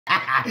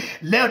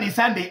Leo ni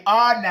Sunday.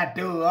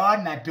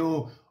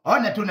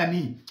 Ona tu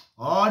nani?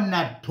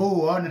 Ona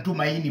tu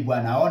maini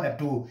bwana. Ona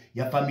tu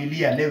ya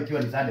familia leo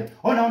ikiwa ni Sunday.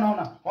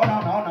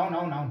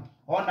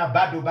 Ona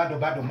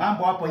bado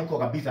mambo hapo iko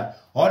kabisa.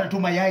 Ona tu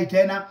mayai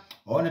tena.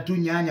 Ona tu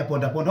nyanya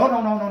ponda.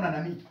 Ona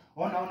nani?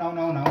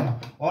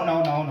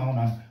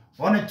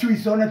 Ona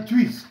juice.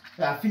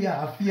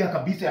 Afia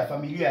kabisa ya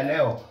familia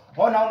leo.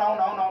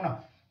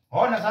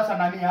 Ona sasa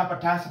nani hapa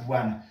tasi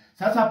bwana.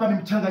 Sasa hapa ni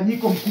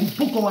mchanganyiko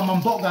mkurupuko wa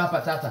mamboga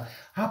hapa sasa.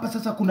 Hapa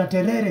sasa kuna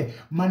terere,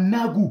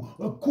 managu,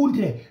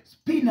 kunde,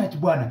 spinach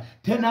bwana.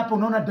 Tena hapo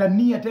unaona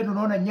dania, tena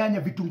unaona nyanya,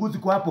 vitunguzi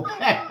kwa hapo.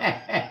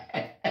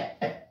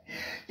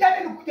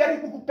 Yaani ni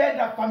kujaribu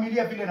kupenda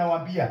familia vile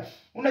nawaambia.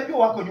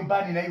 Unajua wako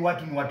nyumbani na hii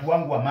watu ni watu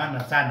wangu wa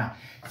maana sana.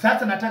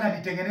 Sasa nataka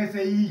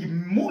nitengeneze hii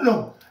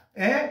mulo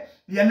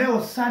ya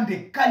leo Sunday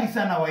kali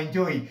sana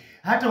waenjoy.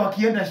 Hata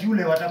wakienda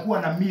shule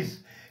watakuwa na miss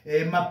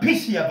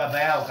mapishi ya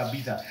baba yao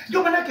kabisa.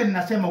 Ndio manake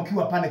ninasema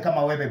ukiwa pale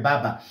kama wewe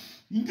baba,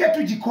 ingia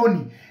tu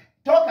jikoni,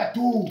 toka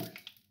tu,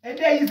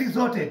 endea hizi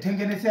zote,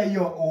 tengenezea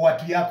hiyo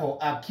watu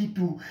yako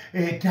kitu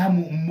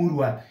tamu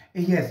murwa.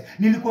 Yes,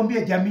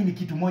 nilikwambia jamii ni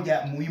kitu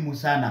moja muhimu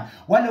sana.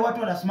 Wale watu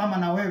wanasimama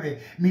na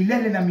wewe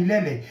milele na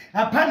milele.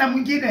 Hapana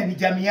mwingine ni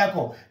jamii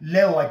yako.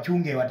 Leo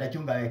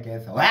watachunga wewe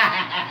kesho.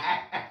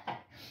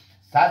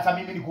 Sasa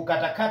mimi ni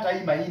kukatakata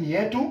hii maini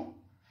yetu.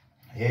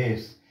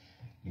 Yes.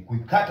 Ni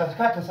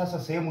kuikata sasa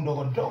sehemu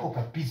ndogo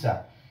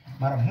kabisa.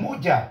 Mara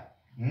moja.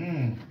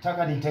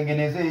 Nataka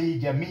nitengenezee hii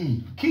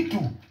jamii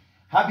kitu.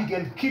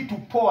 Abigail kitu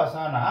poa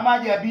sana. Ama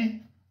aje Abi?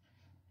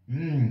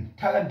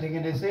 Nataka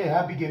nitengenezee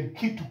Abigail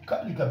kitu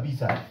kali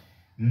kabisa.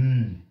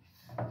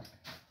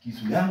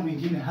 Kisu yangu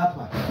ingine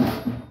hapa.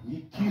 Hii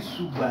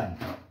kisu bwana.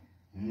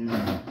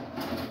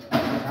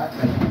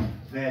 Hata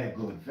very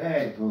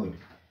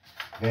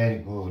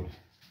good.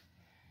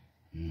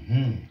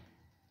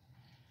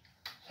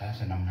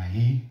 Sasa namna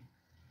hii.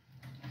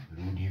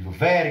 Rudi hivyo.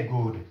 Very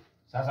good.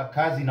 Sasa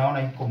kazi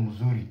naona iko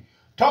mzuri.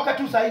 Toka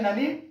tu sahi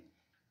nani?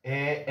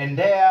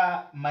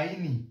 Endea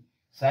maini.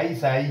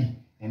 Sahi.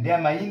 Endea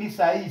maini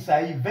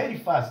sahi. Very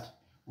fast.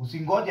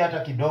 Usingoje hata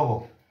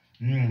kidogo.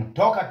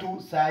 Toka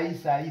tu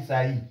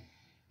sahi.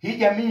 Hii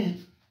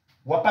jamii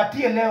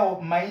wapatie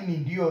leo maini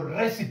ndio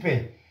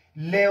recipe.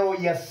 Leo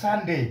ya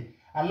Sunday.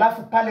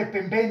 Alafu pale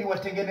pembeni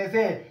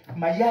watengenezee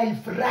mayai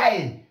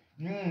fry.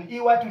 Hii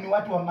watu ni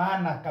watu wa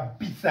maana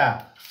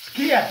kabisa.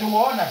 Sikia tu,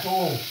 ona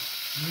tu.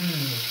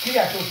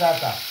 Sikia tu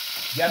sasa.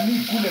 Jamii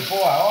kule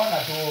poa, ona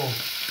tu.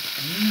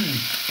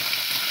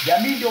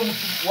 Jamii ndio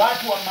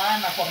watu wa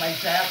maana kwa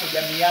maisha yako,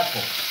 jamii yako.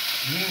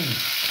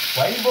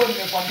 Kwa hivyo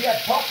nimekwambia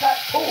toka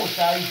tu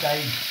sahi.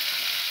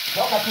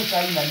 Toka tu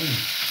sahi nani.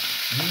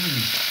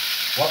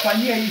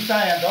 Wafanyie hii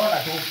saya ndio ona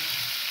tu.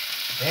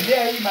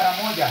 Endea hii mara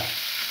moja.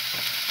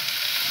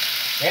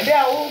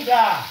 Endea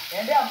unga,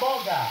 endea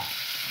mboga.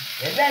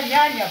 Endea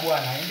nyanya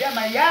bwana, endea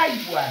mayai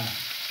bwana.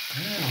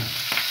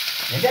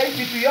 Endea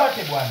hivi vitu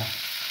yote bwana.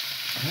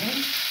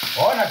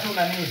 Ona tu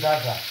nani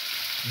sasa.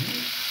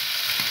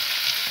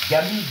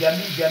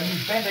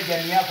 Jamii, penda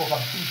jamii yako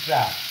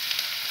kabisa.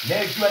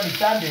 Leo ikiwa ni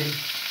Sunday,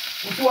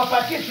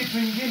 usiwapatie kitu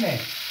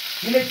kingine.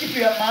 Ile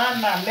kitu ya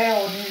maana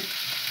leo ni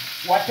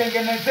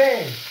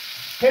watengenezee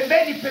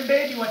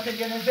pembeni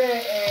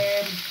watengenezee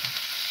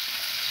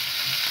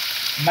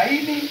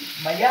maini,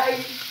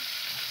 mayai,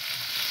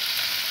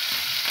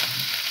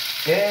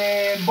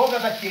 mboga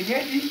za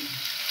kienyeji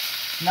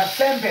na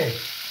sembe,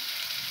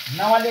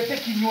 na walete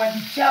kinywaji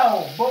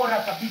chao bora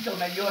kabisa.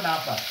 Unaiona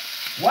hapa,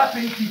 wapi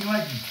hii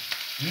kinywaji?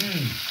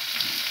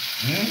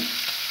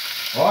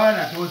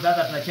 Ona tu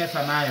sasa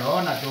tunacheza nayo,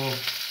 ona tu.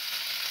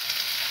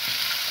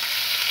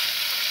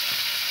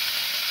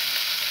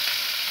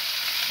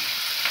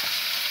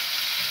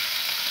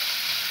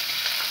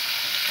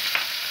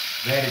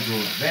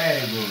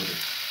 Very good.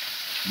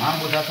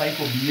 Mambo sasa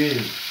iko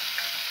bie.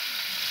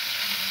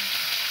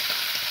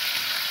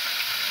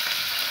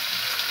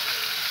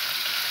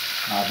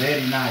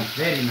 Very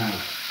nice.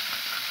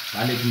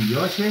 Wale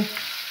tuyoshe.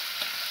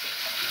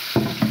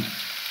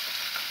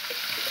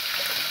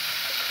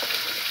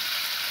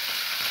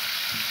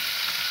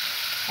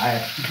 Haya,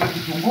 chukua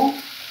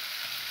kitunguu.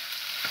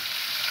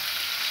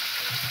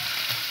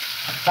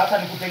 Sasa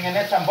ni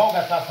kutengeneza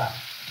mboga sasa.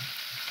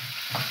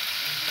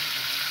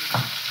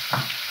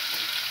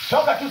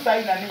 Toka tu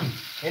sahi nani.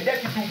 Endea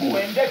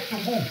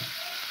kitunguu.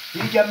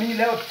 Hii jamii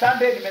leo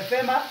Sunday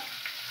nimesema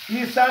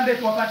hii Sunday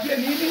tuwapatie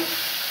nini?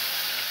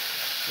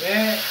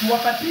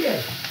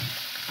 Tuwapatie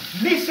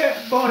lishe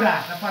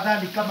bora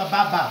tafadhali kama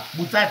baba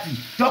Musati.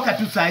 Toka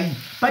tu sahi.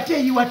 Patie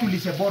hii watu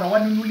lishe bora.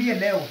 Wanunulie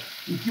leo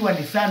ikiwa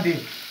ni Sunday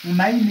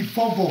maini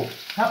fogo.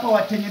 Hapa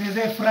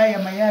watengenezee fry ya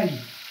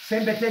mayai.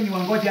 Sembe teni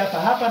wangoje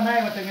hapa. Hapa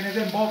naye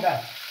watengenezee mboga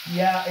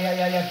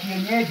ya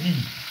kienyeji.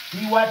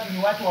 Hii watu ni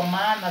watu wa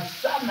maana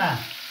sana.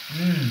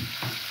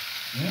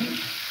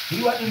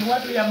 Hii watu ni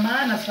watu ya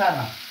maana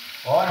sana.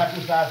 Ona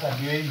tu sasa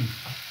ndio hii.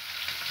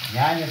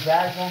 Nyanya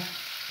sasa.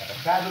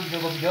 Katakado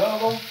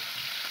kidogo.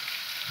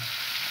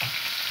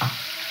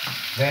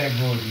 Very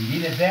good.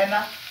 Ingine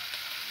tena.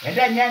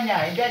 Endea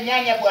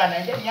nyanya bwana,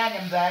 endea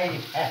nyanya mzai.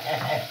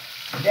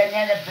 Endea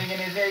nyanya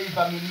tutengenezee hii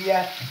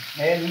familia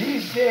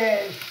lishe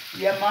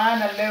ya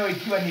maana leo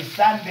ikiwa ni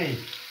Sunday.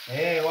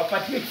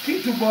 Wapatie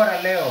kitu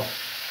bora leo.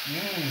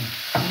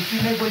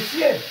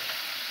 Usinegotiate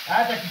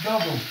hata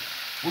kidogo.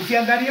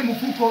 Usiangalie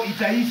mfuko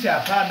itaisha,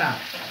 hapana.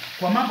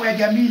 Kwa mambo ya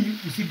jamii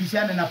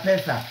usibishane na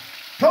pesa.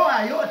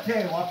 Toa yote,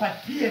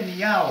 wapatie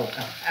ni yao.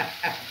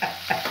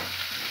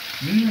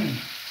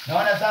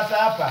 Naona sasa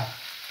hapa.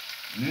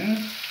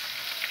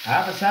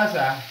 Hapa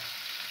sasa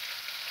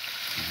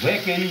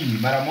weke hii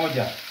mara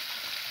moja.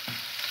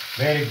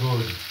 Very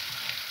good.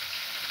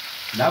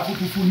 Na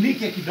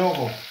kutufunike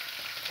kidogo.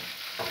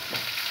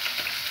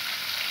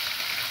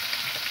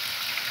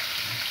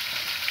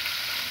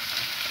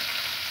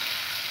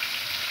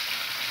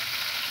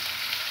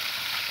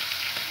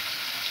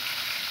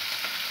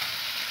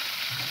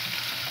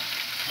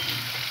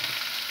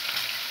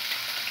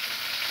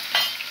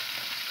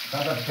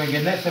 Sasa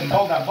tutengeneze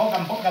mboga.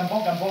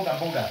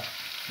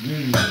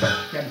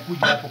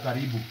 Kuja hapo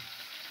karibu.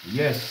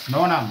 Yes,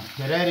 naona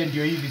terere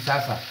ndio hivi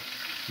sasa.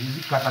 Hizi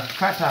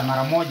katakata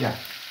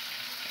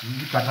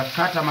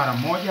mara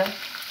moja.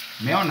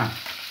 Umeona?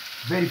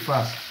 Very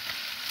fast.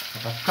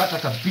 Katakata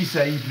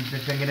kabisa hii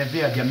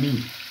tutengenezea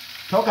jamii.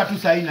 Toka tu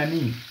sahi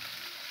nani?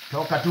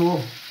 Toka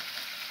tu.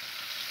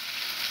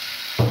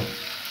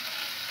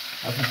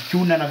 Hapo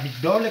chuna na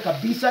vidole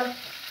kabisa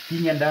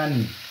kinya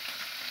ndani.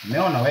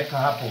 Umeona, weka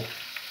hapo.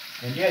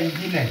 Endea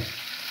ingine.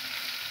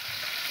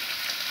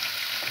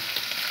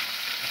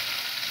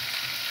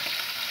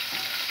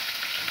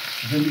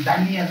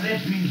 Dania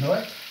zetu hizo.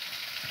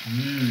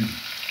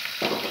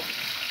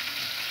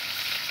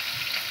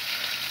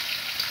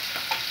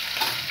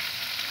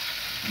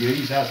 Ndio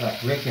hii sasa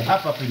tuweke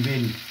hapa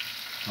pembeni.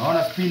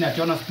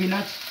 Naona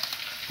spinach,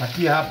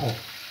 katia hapo.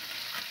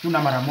 Chuna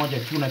mara moja,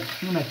 chuna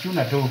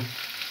tu.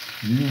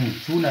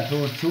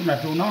 Chuna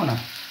tu, unaona?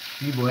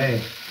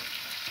 Hivyo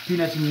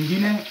spinach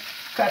nyingine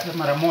kata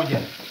mara moja.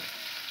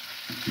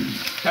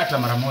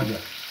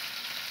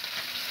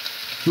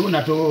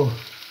 Chuna tu.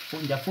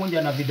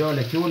 Funja na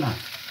vidole, chuna.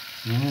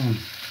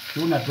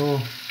 Chuna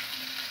tu.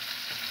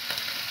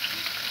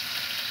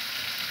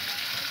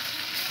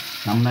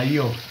 Namna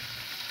hiyo.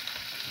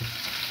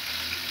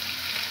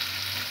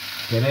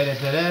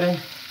 Terere.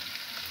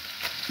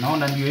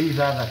 Naona ndio hii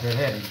sasa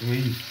terere, ndio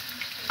hii.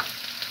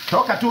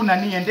 Toka tu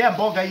nani, endea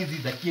mboga hizi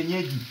za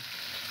kienyeji.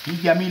 Hii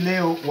jamii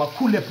leo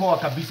wakule poa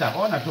kabisa.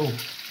 Ona tu.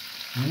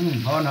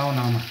 Ona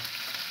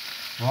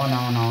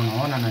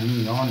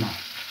nani,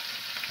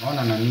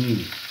 ona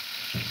nani.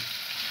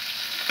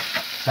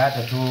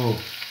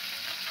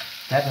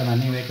 Kata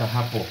nani, weka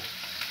hapo.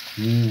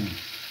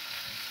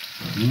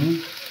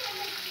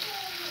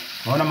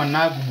 Ona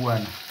managu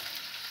bwana.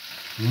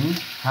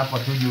 Hapo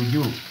tu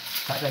juu.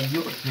 Kata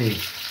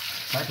yote.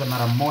 Kata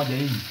mara moja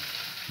hii.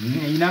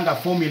 Inanga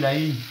formula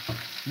hii.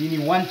 Hii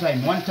ni one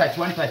touch.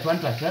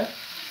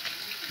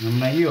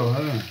 Namna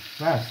hiyo.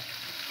 Sasa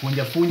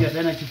funja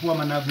tena, chukua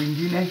managu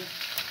ingine.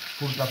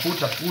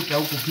 Futa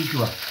huku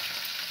kichwa.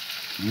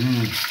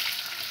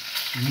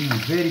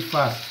 Very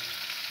fast.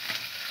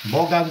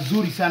 Mboga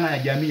nzuri sana ya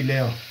jamii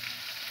leo.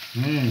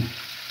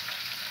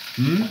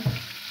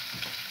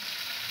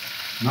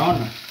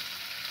 Naona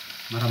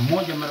mara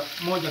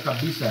moja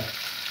kabisa.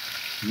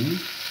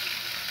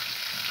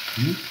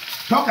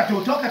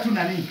 Toka tu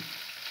nani.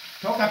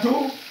 Toka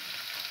tu.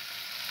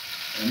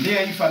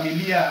 Endea hii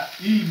familia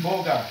hii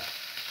mboga.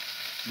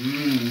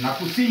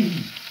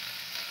 Nakusihi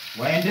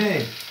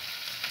waende.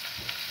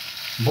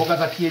 Mboga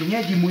za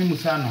kienyeji muhimu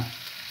sana.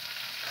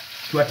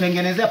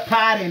 Tuwatengenezea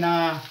pare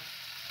na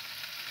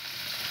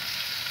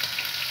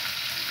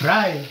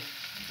fry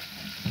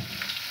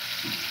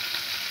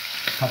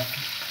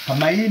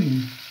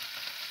kamaini.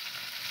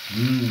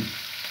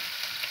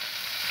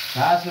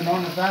 Sasa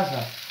unaona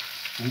sasa.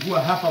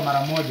 Fungua hapa mara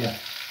moja.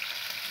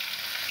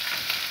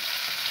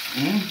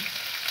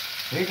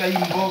 Weka hii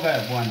mboga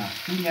bwana.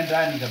 Kinya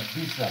ndani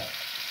kabisa.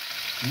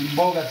 Hii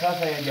mboga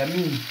sasa ya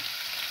jamii.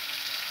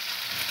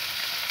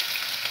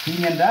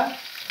 Kinya ndani.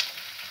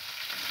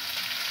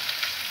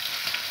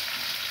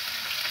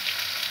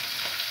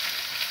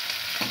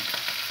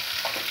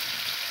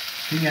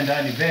 Kinya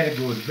ndani. Very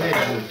good.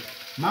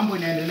 Mambo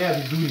inaendelea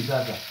vizuri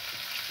sasa.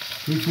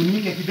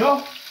 Tuifunike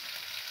kidogo.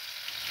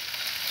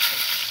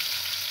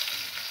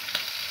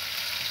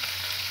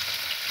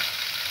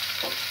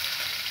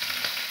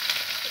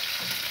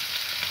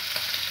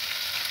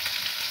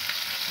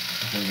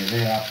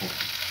 Tuendelee hapo.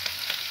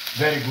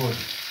 Very good.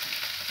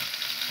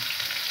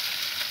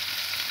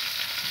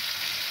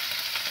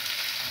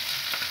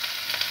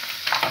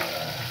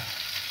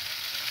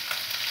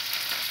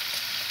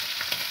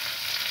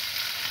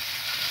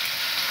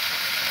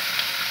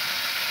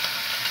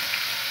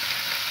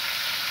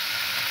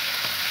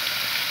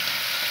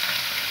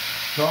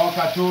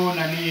 Toka tu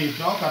nani,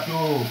 toka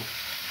tu.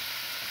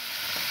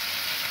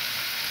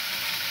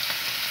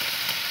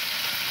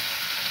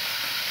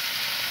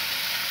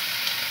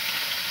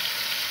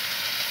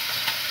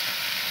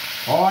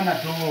 Ona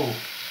tu.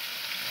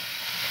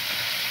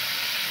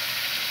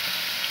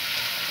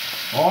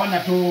 Ona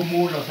tu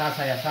mulo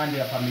sasa ya Sunday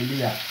ya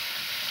familia.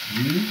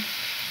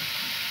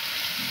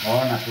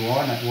 Ona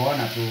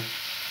tu.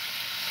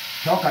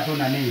 Toka tu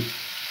nani.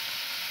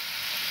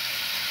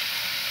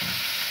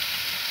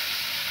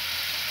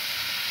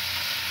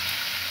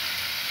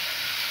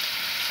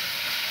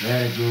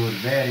 Very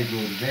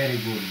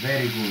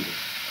good.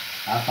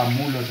 Hapa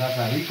mulo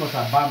sasa hiko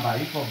sabamba,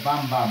 hiko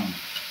bambam.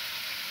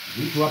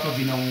 Vitu hapa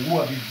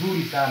vinaungua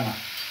vizuri sana.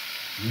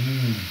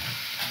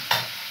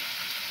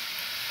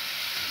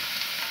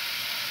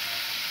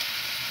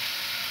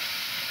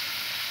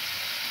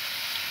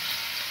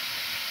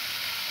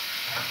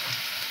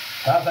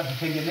 Sasa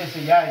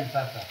tutengeneze yai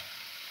sasa.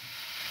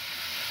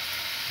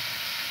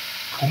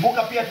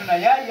 Kumbuka pia tuna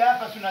yai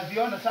hapa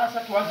tunaziona sasa,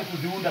 tuanze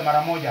kuziunda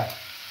mara moja.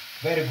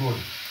 Very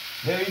good.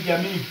 Leo hii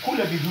jamii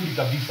kula vizuri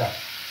kabisa.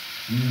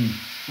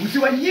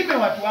 Usiwanyime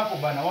watu wako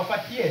bana,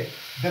 wapatie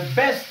the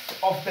best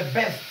of the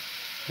best.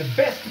 The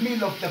best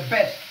meal of the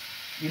best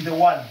in the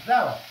world.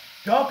 Sawa?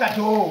 Toka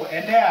tu,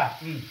 endea.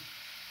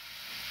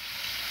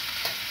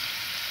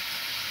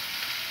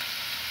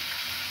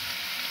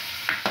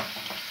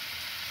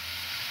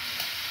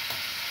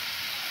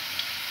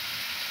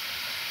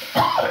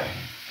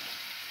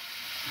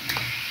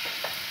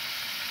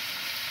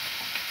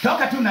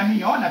 Toka tu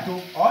nani, ona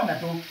tu.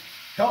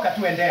 Toka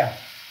tu, endea.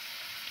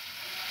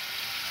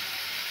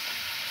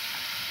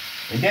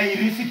 Endea hii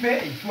recipe,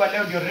 ikiwa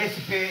leo ndio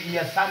recipe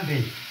ya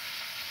Sunday.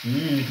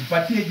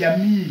 Tupatie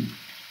jamii.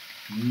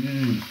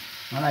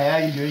 Maana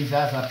yai ndio hii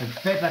sasa,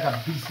 peta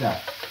kabisa.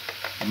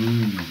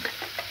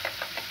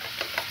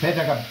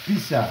 Peta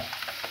kabisa.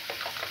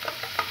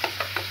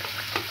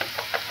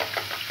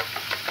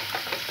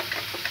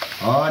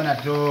 Ona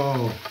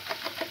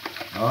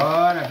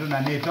tu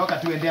nani, toka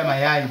tu, endea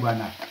mayai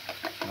bwana.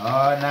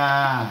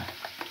 Ona.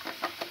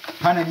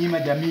 Pana nyima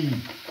jamii.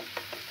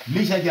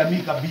 Lisha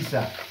jamii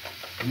kabisa.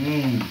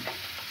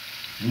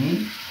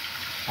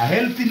 A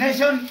healthy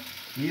nation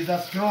is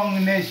a strong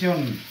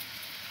nation.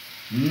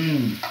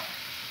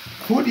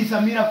 Food is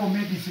a miracle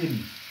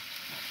medicine.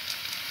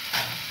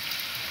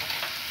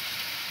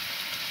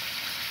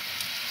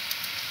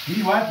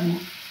 Hii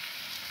watu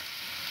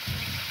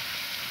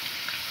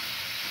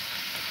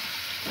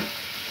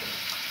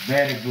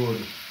very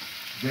good.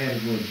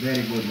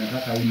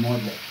 Nataka hii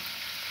moja.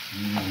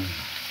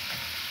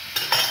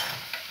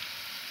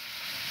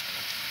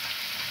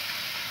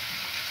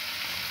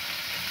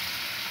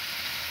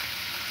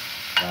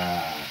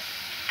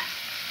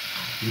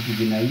 Vitu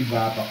vinaiva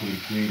hapa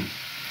kweli.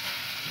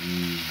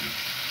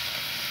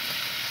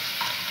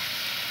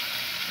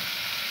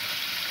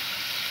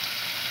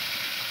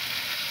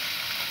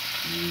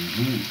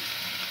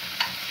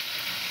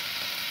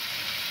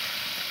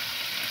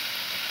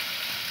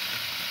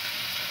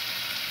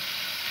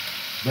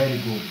 Very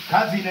good.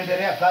 Kazi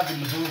inaendelea, kazi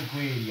mzuri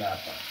kweli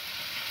hapa.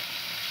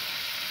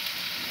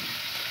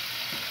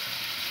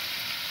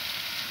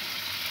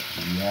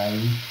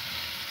 Yai.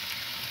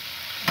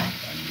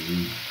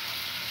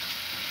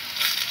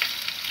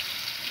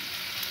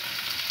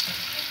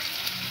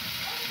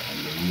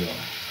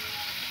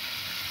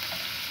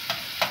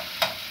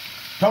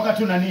 Toka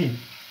tu nani.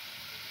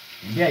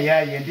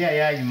 Endea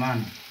yai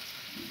man.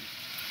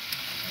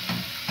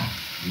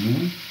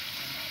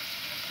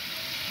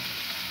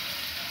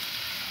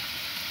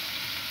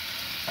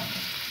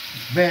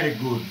 Very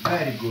good.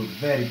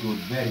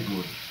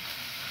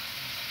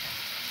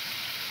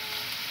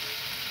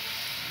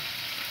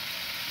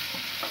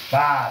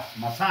 Bas,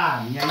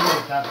 masaa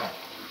nyanyue sasa.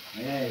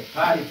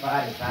 Pale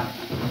sasa.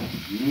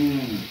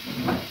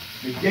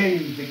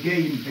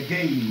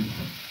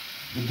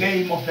 The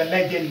game of the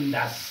legend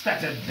has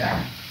started.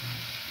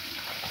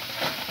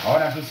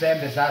 Ona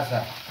tusembe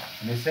sasa.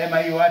 Nimesema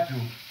hii watu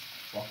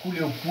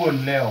wakule ukuo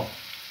leo.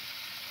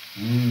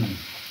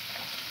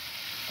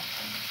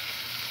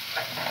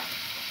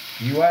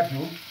 Hii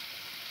watu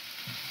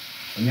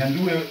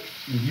nyandue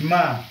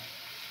ngima.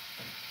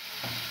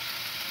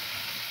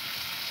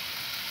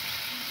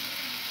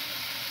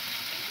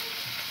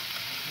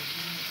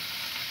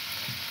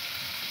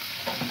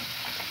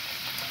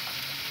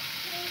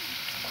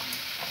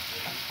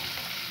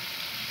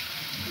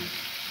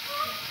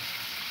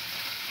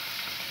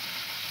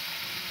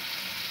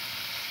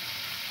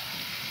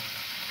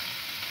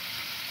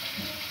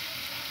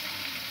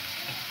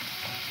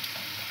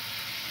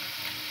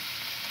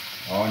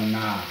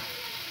 Ona.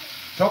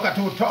 Toka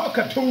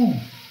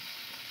tu.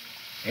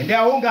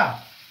 Endea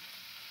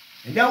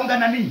unga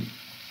nani?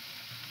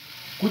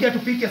 Kuja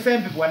tupike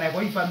sembe bwana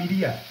kwa hii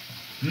familia.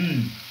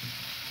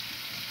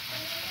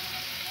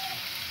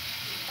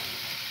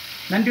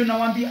 Na ndio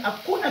nawaambia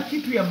hakuna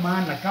kitu ya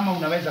maana kama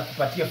unaweza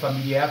kupatia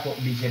familia yako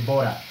lishe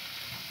bora.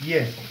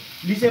 Yes.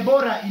 Lishe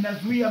bora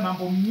inazuia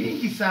mambo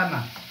mingi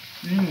sana.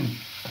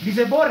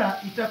 Lishe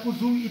bora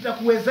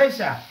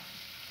itakuwezesha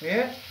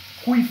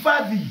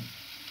kuhifadhi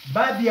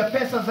baadhi ya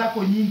pesa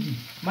zako nyingi.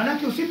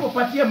 Manake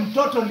usipopatia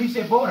mtoto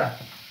lishe bora,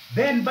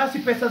 then basi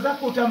pesa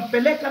zako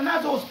utampeleka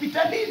nazo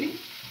hospitalini.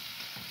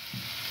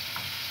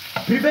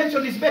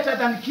 Prevention is better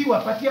than cure.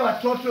 Patia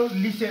watoto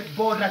lishe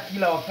bora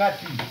kila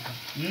wakati.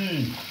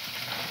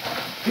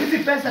 Hizi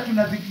pesa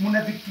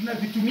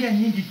tunazitumia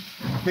nyingi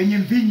kwenye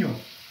mvinyo.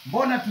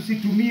 Mbona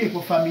tusitumie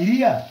kwa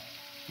familia?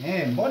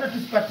 Mbona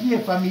tusipatie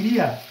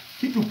familia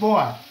kitu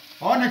poa?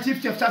 Ona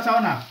chief chef sasa,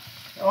 ona.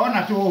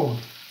 Ona tu.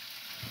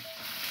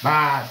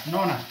 Bas,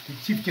 naona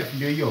chief chef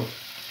ndio hiyo.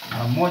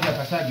 Mmoja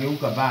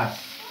kasageuka bas.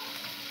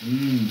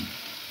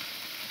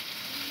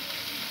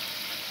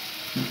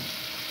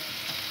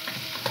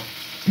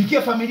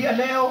 Pikia familia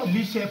leo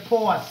lishe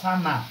poa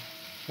sana.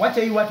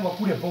 Wacha hii watu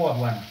wakule poa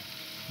bwana.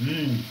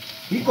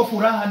 Iko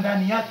furaha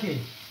ndani yake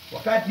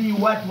wakati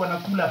watu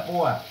wanakula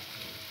poa.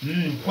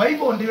 Kwa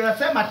hivyo ndio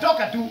nasema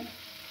toka tu.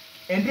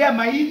 Endea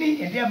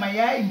maini, endea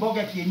mayai,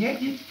 mboga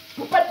kienyeji,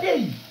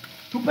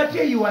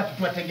 tupatie hii watu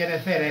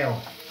tuwatengenezee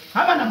leo.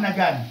 Ama namna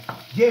gani?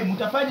 Je,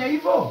 mtafanya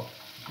hivyo?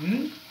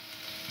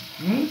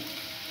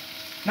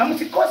 Na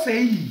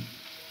msikose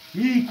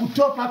hii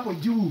kutopa hapo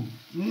juu.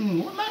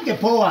 Mange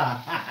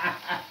poa.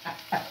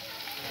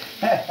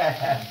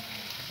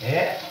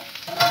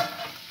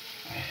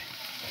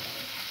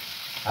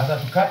 Sasa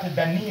tukate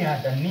dania.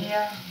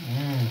 Dania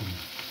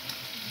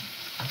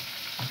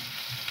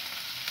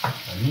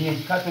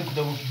ikate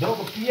kidogo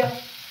kidogo pia.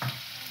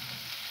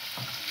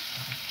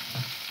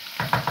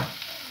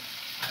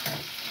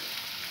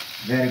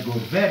 Very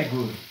good, very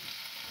good.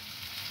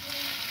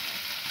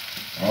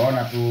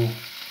 Ona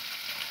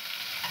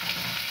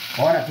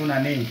tu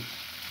nani.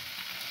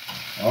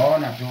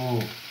 Ona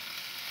tu.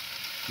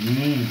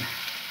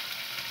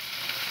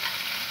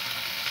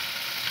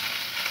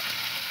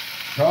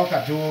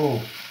 Toka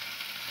tu.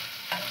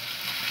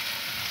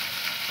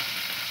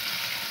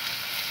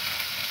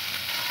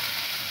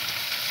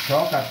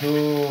 Toka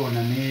tu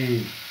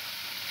nani.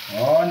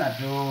 Ona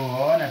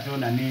tu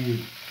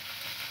nani.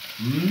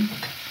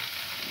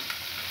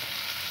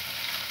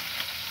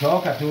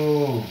 Toka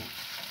tu.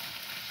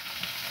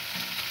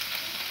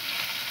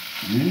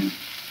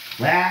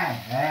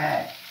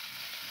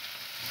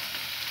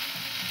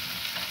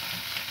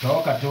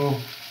 Toka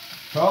tu.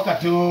 Toka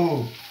tu.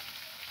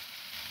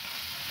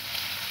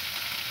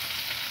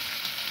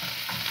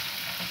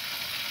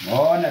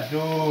 Ona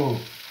tu.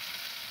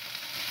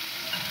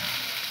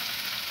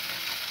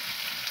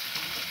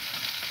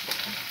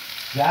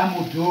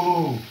 Jamu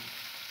tu.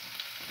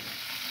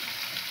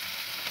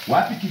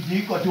 Wapi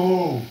kijiko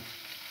tu?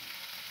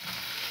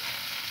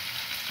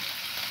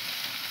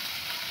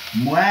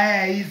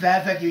 Mwaya hii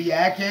sasa juu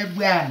yake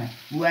bwana.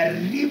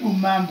 Uharibu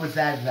mambo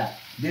sasa.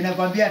 Ndio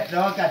nakwambia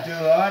toka tu.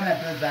 Ona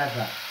tu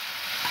sasa.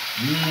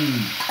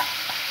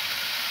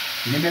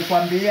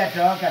 Nimekwambia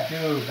toka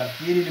tu.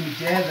 Kafikiri ni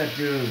mchezo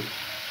tu.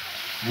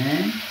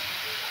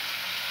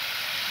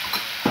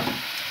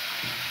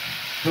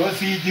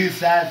 Tosi juu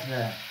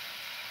sasa.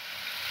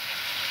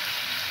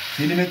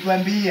 Si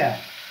nimekwambia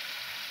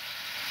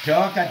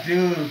toka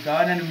tu.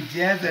 Kaona ni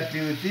mchezo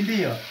tu, si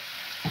ndio?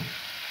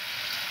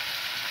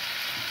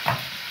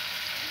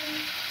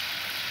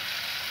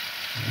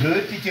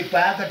 Roti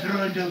chipaka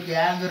trondo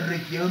kiangu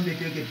rikiumbi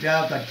tu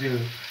kitoka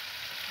tu.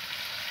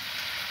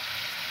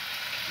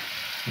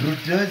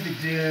 Rutosi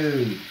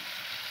tu.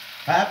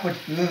 Hapo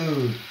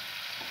tu.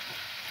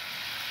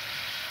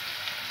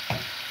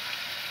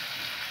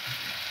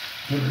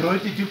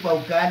 Roti tu pa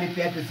ukali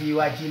pia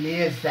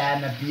tusiwachilie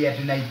sana pia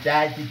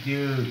tunahitaji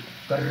tu.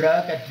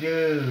 Koroka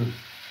tu.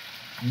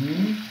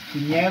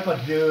 Kinyeko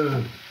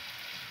tu.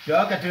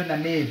 Toka tu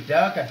nani,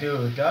 toka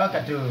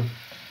tu.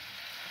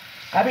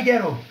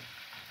 Abigail.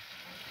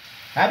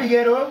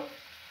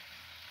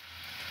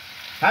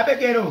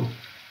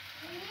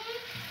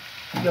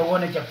 Kuja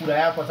uone chakula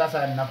yako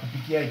sasa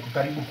nakupikia iko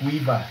karibu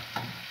kuiva.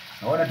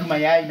 Naona tu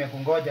mayai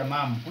imekungoja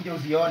mama. Kuja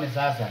usione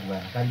sasa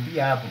bwana.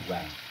 Karibia hapo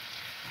bwana.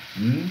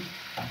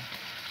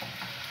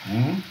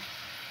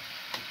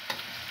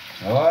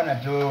 Ona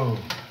tu.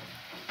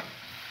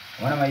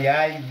 Ona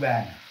mayai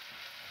bwana.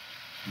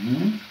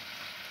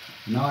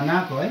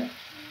 Naonako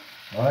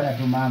Ona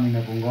tu mama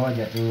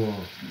imekungoja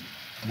tu.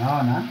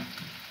 Naona?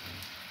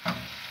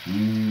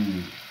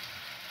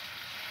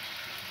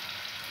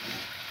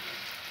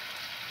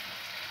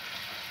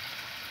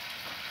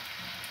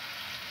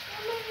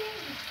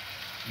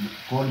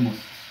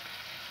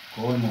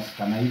 Almost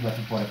kama hivyo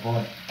tu pole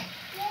pole.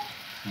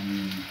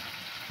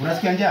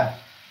 Unasikia njaa?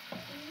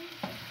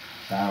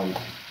 Sawa.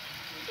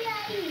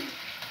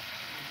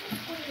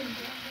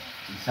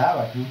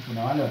 Sawa tu,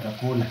 kuna wale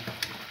watakula.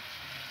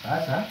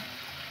 Sasa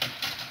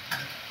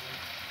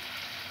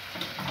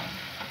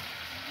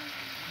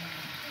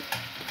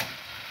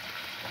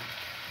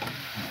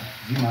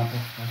zima hapo,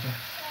 acha.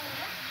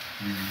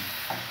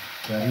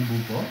 Karibu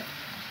huko.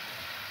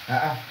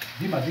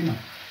 Zima.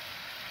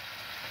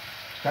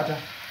 Kata.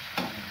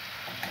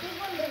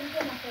 Hivyo ndio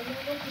ndio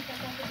napeleka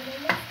kitaka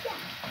kuendelea.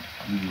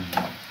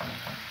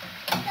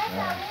 Sasa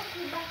wewe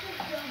kibaki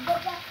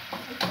kuongoza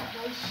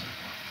utaishi.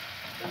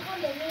 Hivyo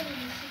ndio mimi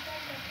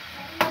nilishikana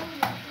karibu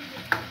na hiyo.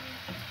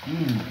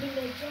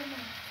 Nimejoma.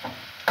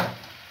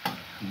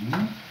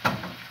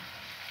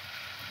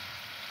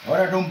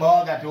 Ora tu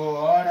mboga tu,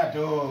 ora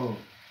tu.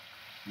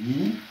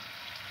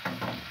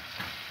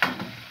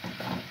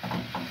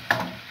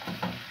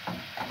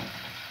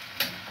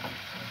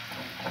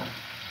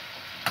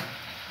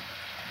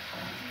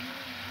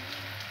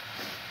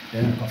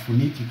 tena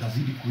kafuniki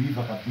kazidi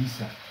kuiva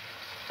kabisa,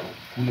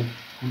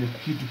 kule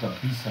kitu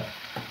kabisa.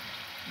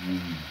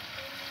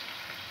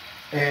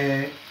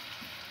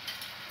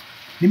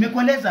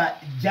 Nimekueleza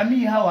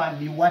jamii hawa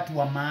ni watu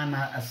wa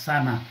maana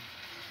sana.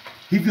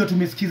 Hivyo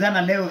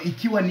tumesikizana leo,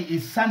 ikiwa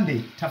ni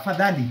Sunday.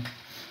 Tafadhali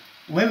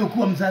wewe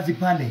kuwa mzazi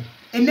pale,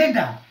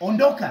 enenda,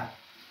 ondoka,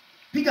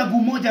 piga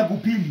guu moja, guu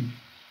pili,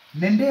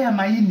 nendea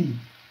maini,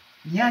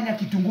 nyanya,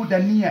 kitunguu,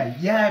 dania,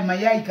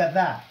 mayai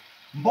kadhaa,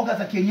 mboga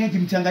za kienyeji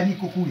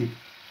mchanganyiko kule,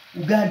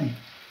 ugali.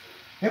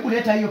 Hebu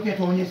leta hiyo pia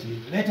tuonyeshe.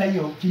 Leta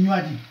hiyo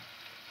kinywaji.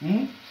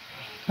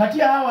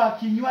 Patia hawa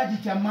kinywaji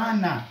cha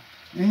maana.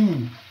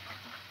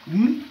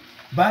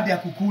 Baada ya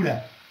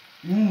kukula.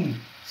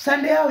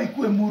 Sunday yao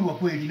ikuwe muru wa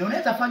kweli. Na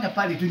unaweza fanya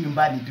pale tu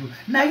nyumbani tu.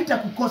 Na haita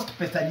kukost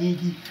pesa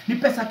nyingi. Ni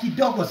pesa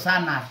kidogo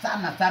sana,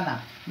 sana, sana.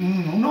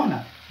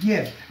 Unaona?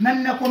 Yes. Na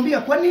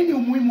ninakwambia kwa nini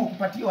umuhimu wa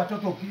kupatia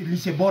watoto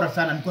lishe bora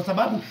sana? Ni kwa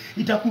sababu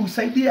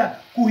itakusaidia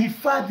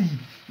kuhifadhi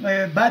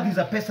baadhi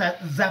za pesa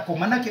zako.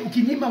 Manake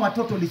ukinyima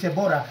watoto lishe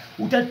bora,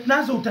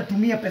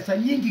 utatumia pesa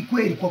nyingi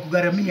kweli kwa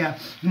kugharamia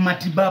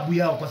matibabu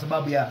yao kwa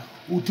sababu ya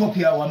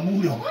utopia wa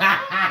mulo.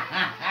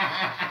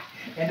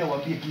 Enda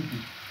waambie kitu.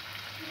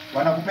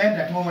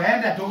 Wanakupenda tu,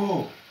 enda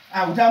tu.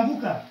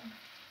 Utaanguka.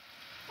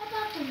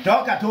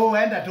 Toka tu,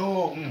 enda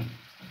tu.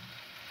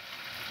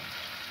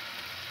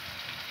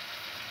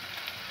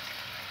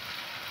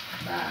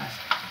 Bas.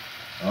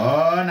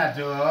 Ona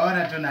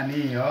tu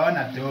nani,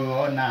 ona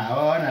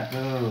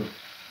tu.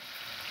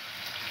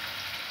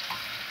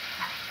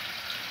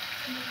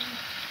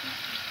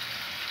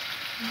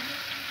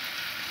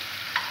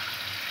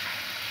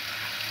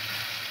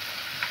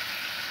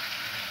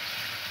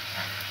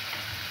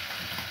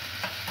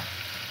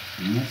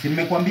 Si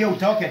nimekwambia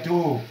utoke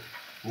tu,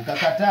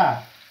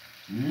 ukakataa.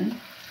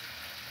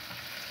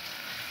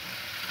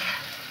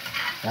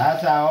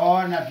 Sasa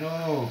ona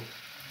tu.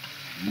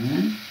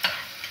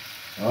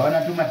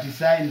 Ona tu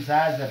matisaini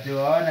sasa tu,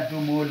 ona tu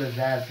mulo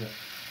sasa.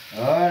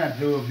 Ona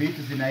tu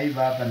vitu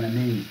zinaiva hapa na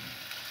nini.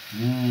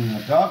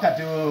 Toka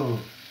tu.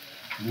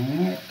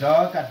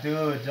 Toka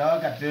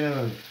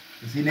tu.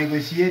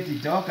 Usinegotiate,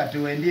 toka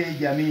tu, endie hii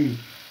jamii.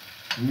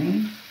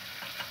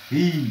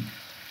 Hii.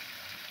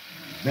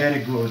 Very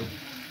good.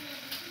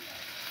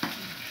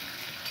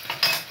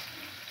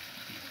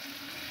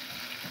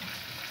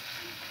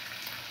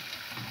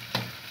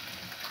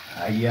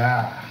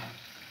 Aya.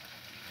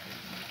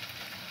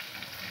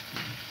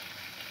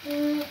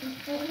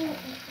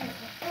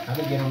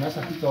 Hata jana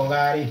unaweza pika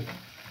ugali.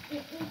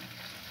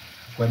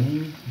 Kwa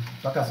nini?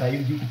 Mpaka sasa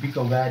hivi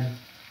kupika ugali.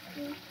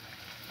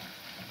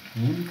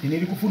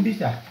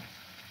 Nilikufundisha.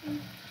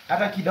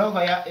 Hata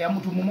kidogo ya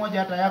mtu mmoja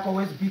hata yako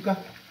huwezi pika.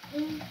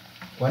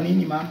 Kwa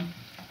nini mama?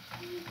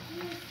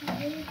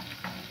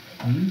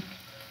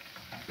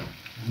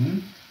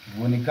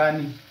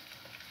 Uonekani.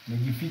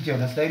 Nijifiche,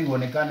 unastahili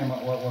uonekane,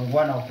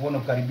 wangwana wakuona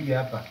ukaribia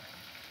hapa.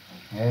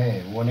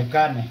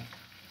 Uonekane.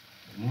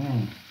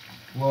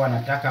 Huwa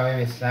wanataka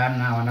wewe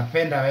sana,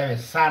 wanapenda wewe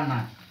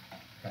sana.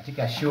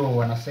 Katika show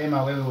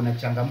wanasema wewe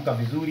unachangamka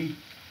vizuri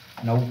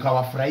na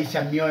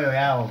ukawafurahisha mioyo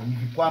yao.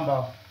 Hivi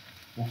kwamba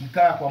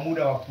ukikaa kwa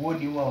muda wa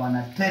kuoni huwa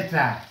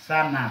wanateta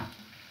sana.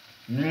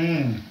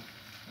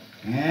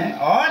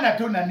 Ona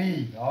tu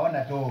nani,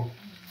 ona tu.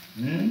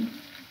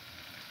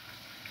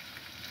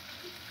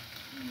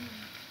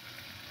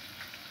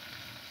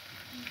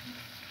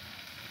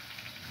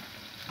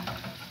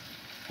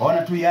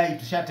 Ona tu yai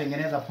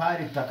tushatengeneza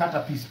pale, tutakata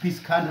piece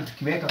kando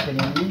tukiweka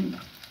kwenye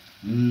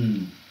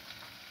nini.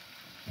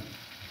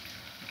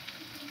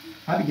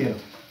 Abigail.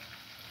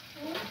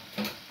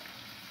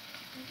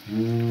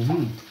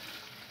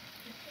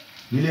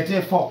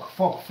 Niletee fork.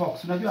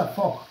 Unajua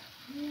fork?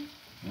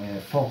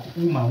 Fork,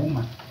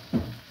 uma.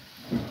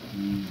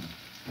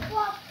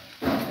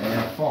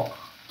 Fork.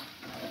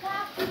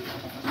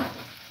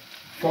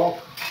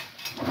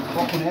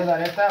 Fork unaweza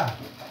leta?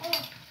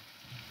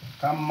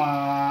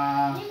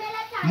 Kama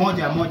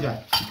moja.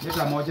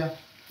 Leta moja.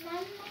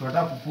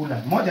 Tunataka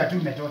kukula. Moja tu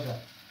imetosha.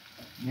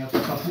 Ni ya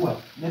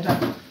kukapua. Leta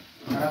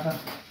haraka.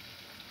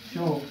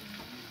 Show.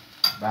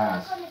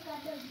 Bas.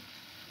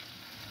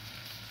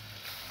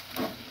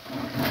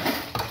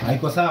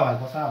 Haiko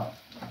sawa.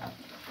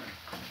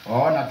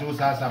 Ona tu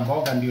sasa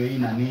mboga ndio hii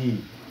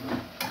nani.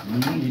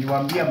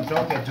 Niliwaambia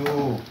mtoke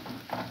tu.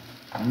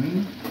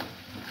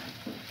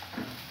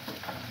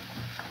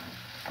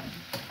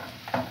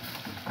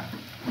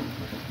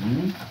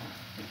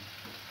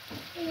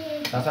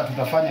 Sasa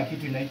tutafanya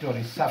kitu inaitwa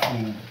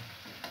reshuffling.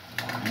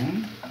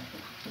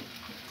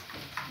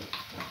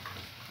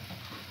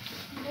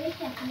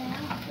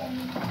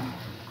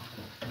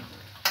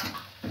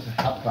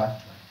 Hapa.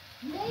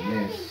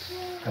 Yes,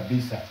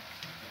 kabisa.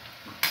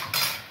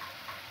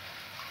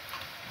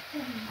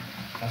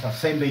 Sasa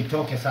sembe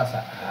itoke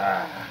sasa.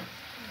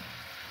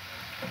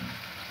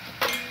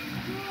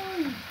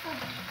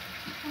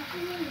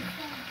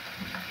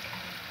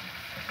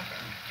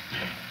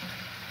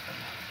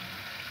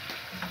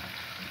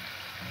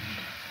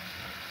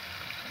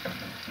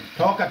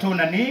 Toka tu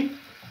nani?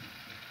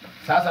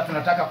 Sasa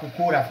tunataka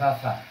kukula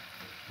sasa.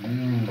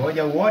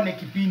 Ngoja uone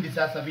kipindi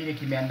sasa vile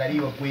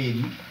kimeandaliwa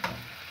kweli.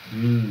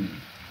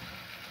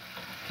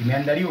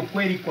 Kimeandaliwa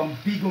kweli kwa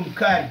mpigo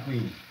mkali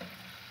kweli.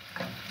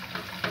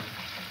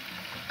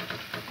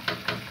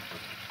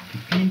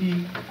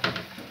 Kipindi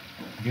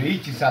ndio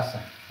hichi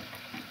sasa.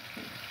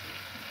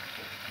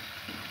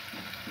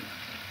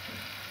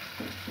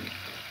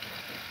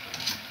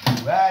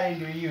 Wale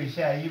ndio hiyo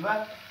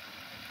ishaiva.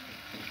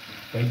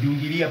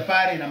 Kaidungilia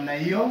pale namna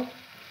hiyo.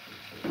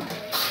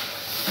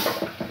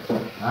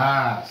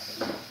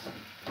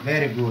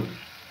 Very good.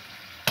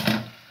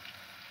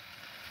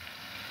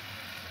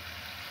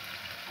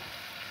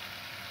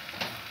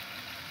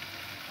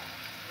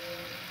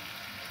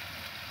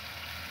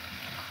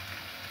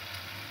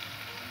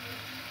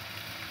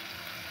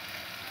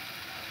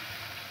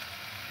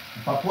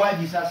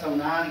 Upakuaji sasa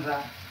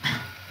unaanza.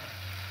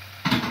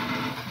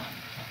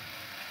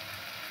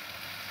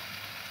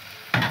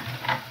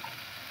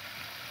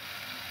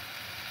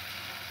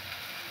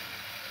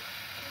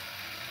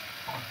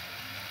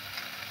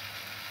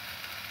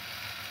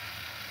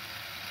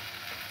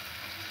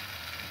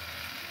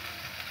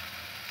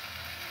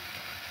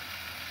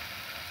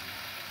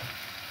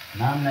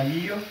 Namna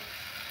hiyo.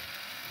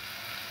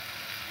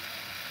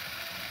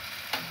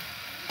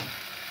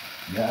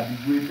 Ya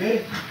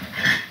bigwebe.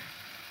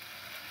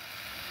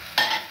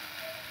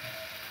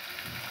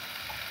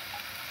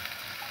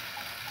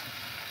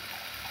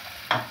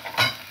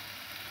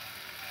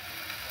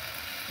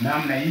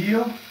 Namna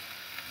hiyo.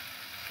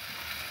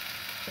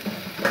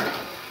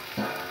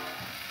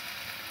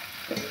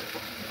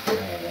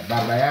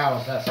 Baba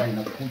yao sasa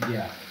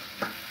inakuja.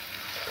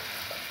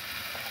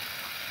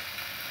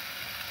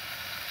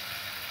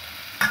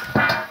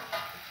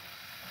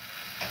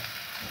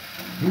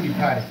 Rudi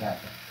pale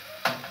sasa.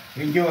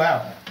 Njoo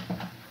hapa.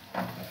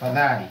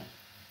 Tafadhali.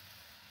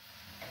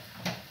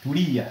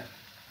 Tulia.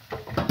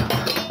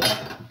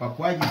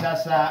 Upakuaji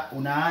sasa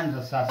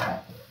unaanza sasa.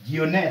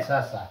 Jione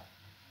sasa.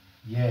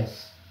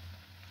 Yes.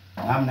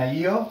 Namna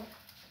hiyo.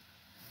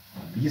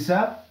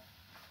 Bisa.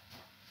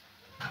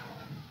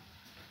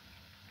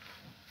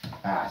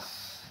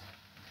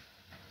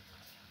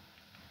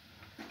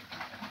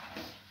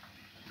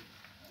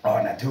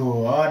 Ona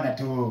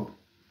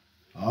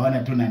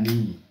tu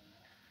nani.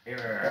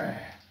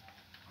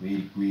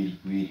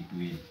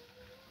 Kweli.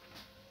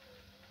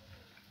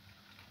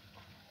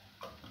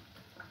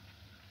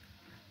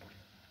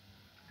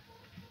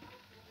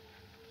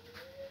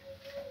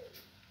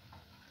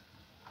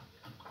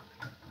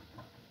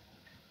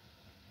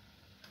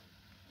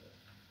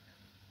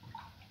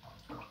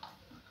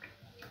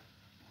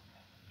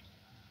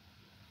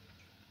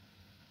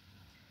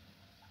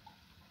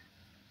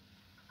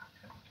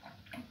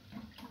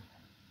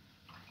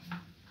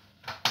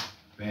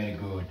 Very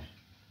good.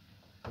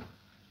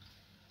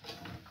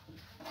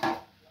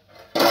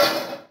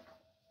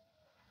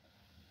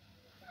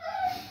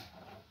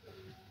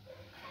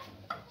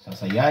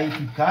 Sasa yai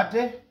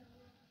tukate.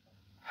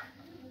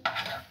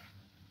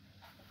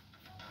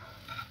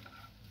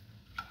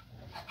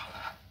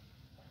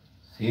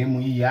 Sehemu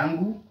hii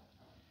yangu.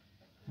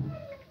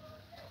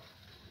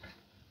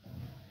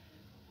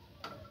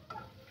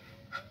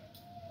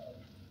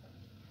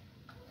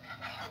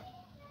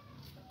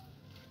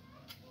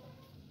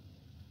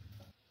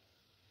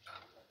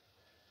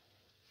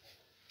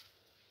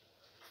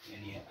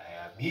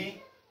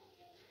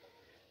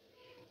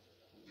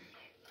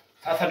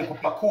 Sasa ni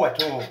kupakua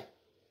tu.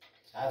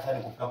 Sasa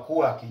ni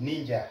kupakua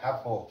kininja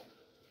hapo.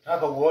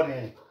 Nataka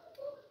uone.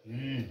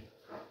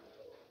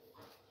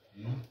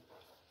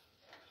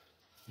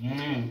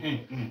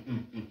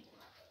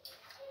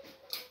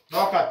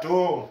 Toka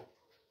tu.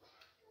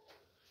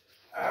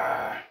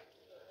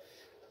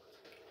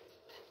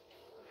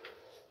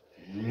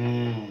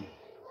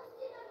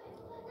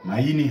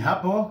 Maini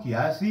hapo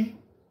kiasi.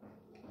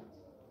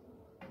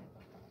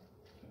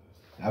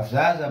 Alafu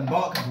sasa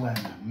mboga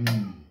bwana.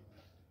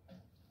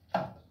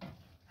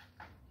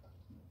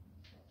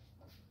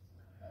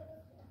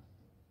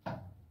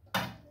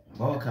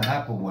 Mboga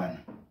hapo bwana.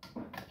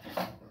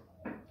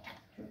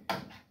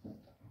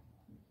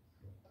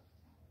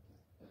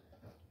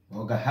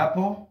 Mboga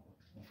hapo.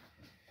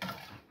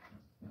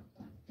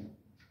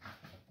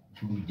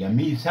 Chumvi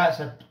jamii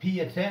sasa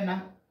pia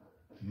tena.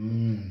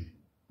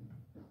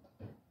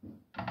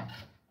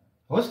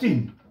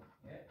 Austin.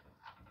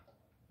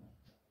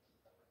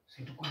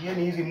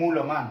 Situkulieni hizi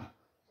mulo man.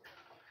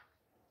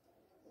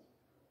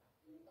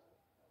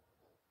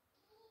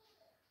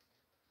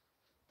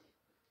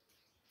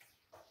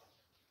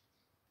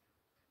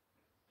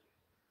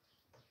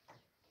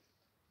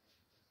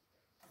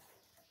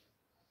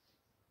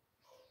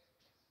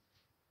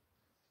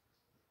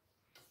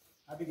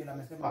 Abigail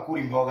amesema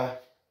kuli mboga.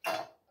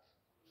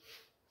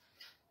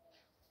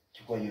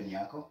 Chukua hiyo ni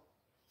yako.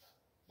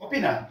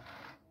 Opina.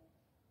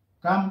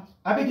 Come,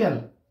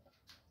 Abigail.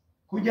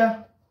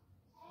 Kuja.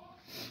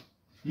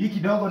 Hii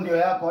kidogo ndio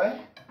yako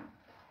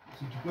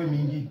Usichukue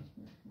mingi.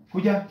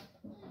 Kuja.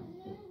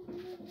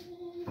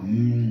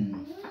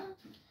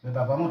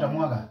 Beba pamoja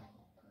utamwaga.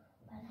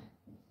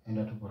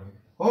 Enda tu pole.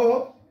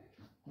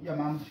 Ya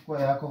mama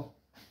chukua yako.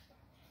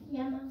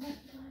 Nyama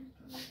ngapi?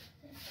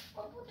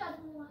 Komputa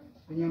tu.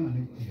 Nyama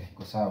ni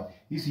iko sawa.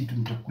 Hizi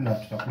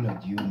tutakula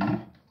jioni.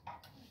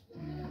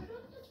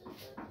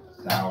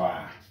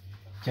 Sawa.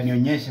 Cha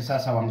nionyeshe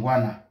sasa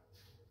wangwana.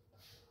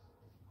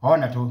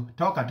 Ona tu,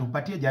 toka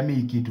tupatie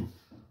jamii kitu.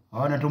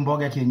 Ona tu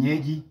mboga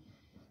kienyeji.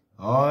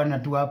 Ona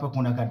tu hapa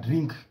kuna ka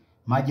drink,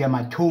 maji ya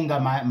machunga,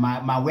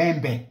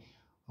 mawembe.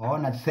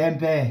 Ona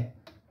sembe.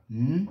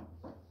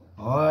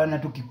 Ona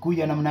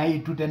tukikuja namna hii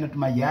tu tena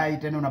tumayai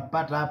tena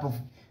unapata hapo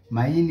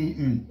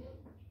maini.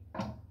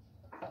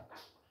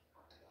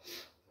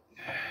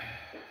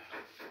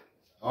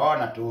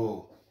 Ona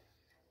tu.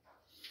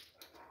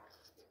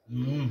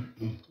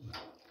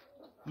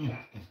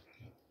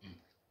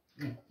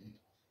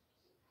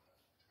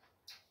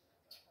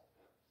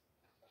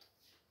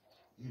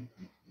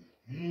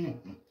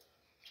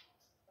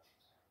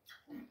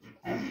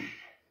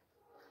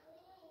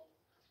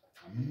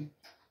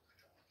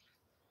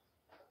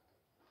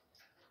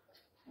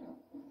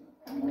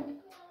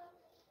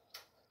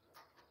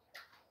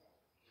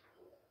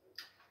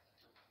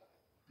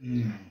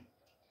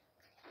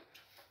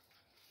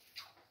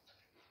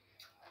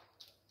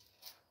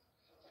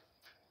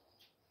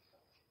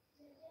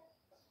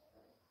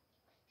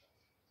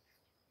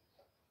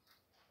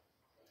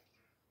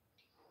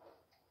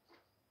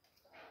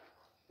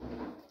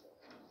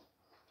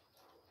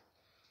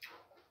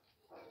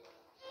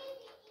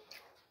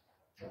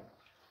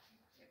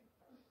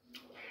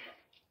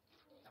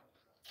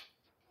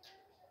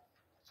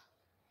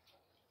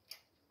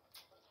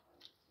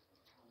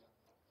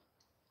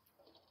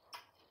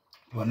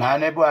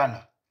 Tuonane bwana.